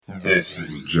This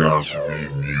is Josh V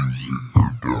Music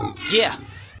Production. Yeah.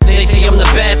 They say I'm the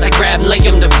best, I grab and lay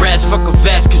them to rest. Fuck a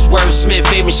vest, cause Wordsmith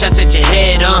gave me shots at your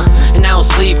head, And I don't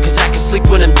sleep, cause I can sleep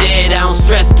when I'm dead. I don't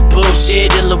stress the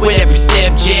bullshit, dealing with every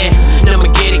step, yeah. And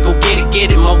I'ma get it, go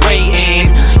get it my way, and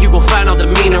you gon' find all the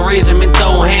meaner, raise them and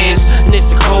throw hands. And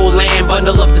it's a cold land,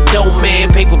 bundle up the dope,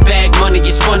 man. Paper bag money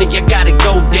is funny, I gotta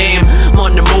go, damn. I'm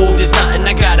on the move, there's nothing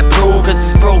I gotta prove, cause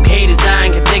these broke haters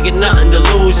dying, cause they got nothing to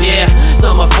lose, yeah. It's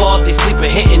not my fault, they sleeping,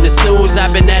 hitting the snooze.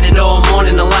 I've been at it all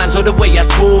morning, the lines or the way I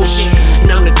swoosh.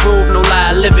 And I'm the truth, no lie,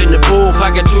 I live in the booth.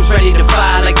 I got troops ready to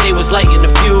fire like they was lighting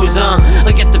the fuse,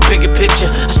 Look at the bigger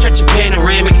picture, I stretch a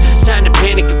panoramic. It's time to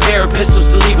panic, a pair of pistols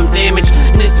to leave them damaged.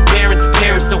 And it's apparent, the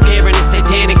parents don't care and it's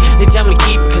satanic. They tell me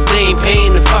keep it cause they ain't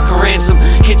paying the fucking ransom.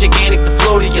 Kid gigantic, the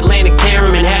flow, the Atlantic, tear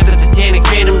 'em in half, the Titanic,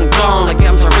 phantom, the gone like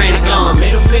I'm tyrannic. My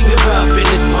middle finger up and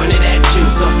it's pointed at you,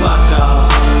 so fuck off,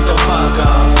 so fuck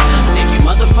off. Think you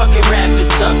motherfucking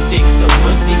rappers suck dick, so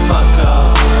pussy fuck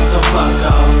off, so fuck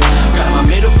off. Got my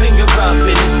middle finger up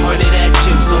and it's pointed at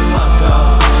you, so fuck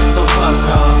off, so fuck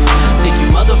off. Think you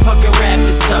motherfucking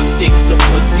rappers suck dick, so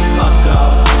pussy fuck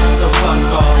off, so fuck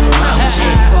off. I'm out,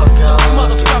 shit, fuck off.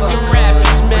 Motherfucking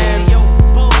rappers, man.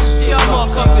 Y'all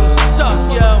motherfucking suck,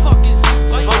 yo.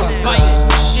 Fucking biting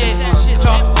some shit.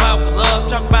 Talk about club,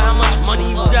 talk about how much money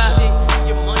you got.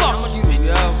 Fuck you,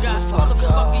 yo.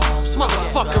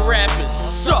 Motherfucking rappers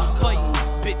suck.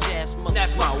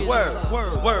 That's my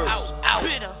word. Words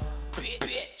out.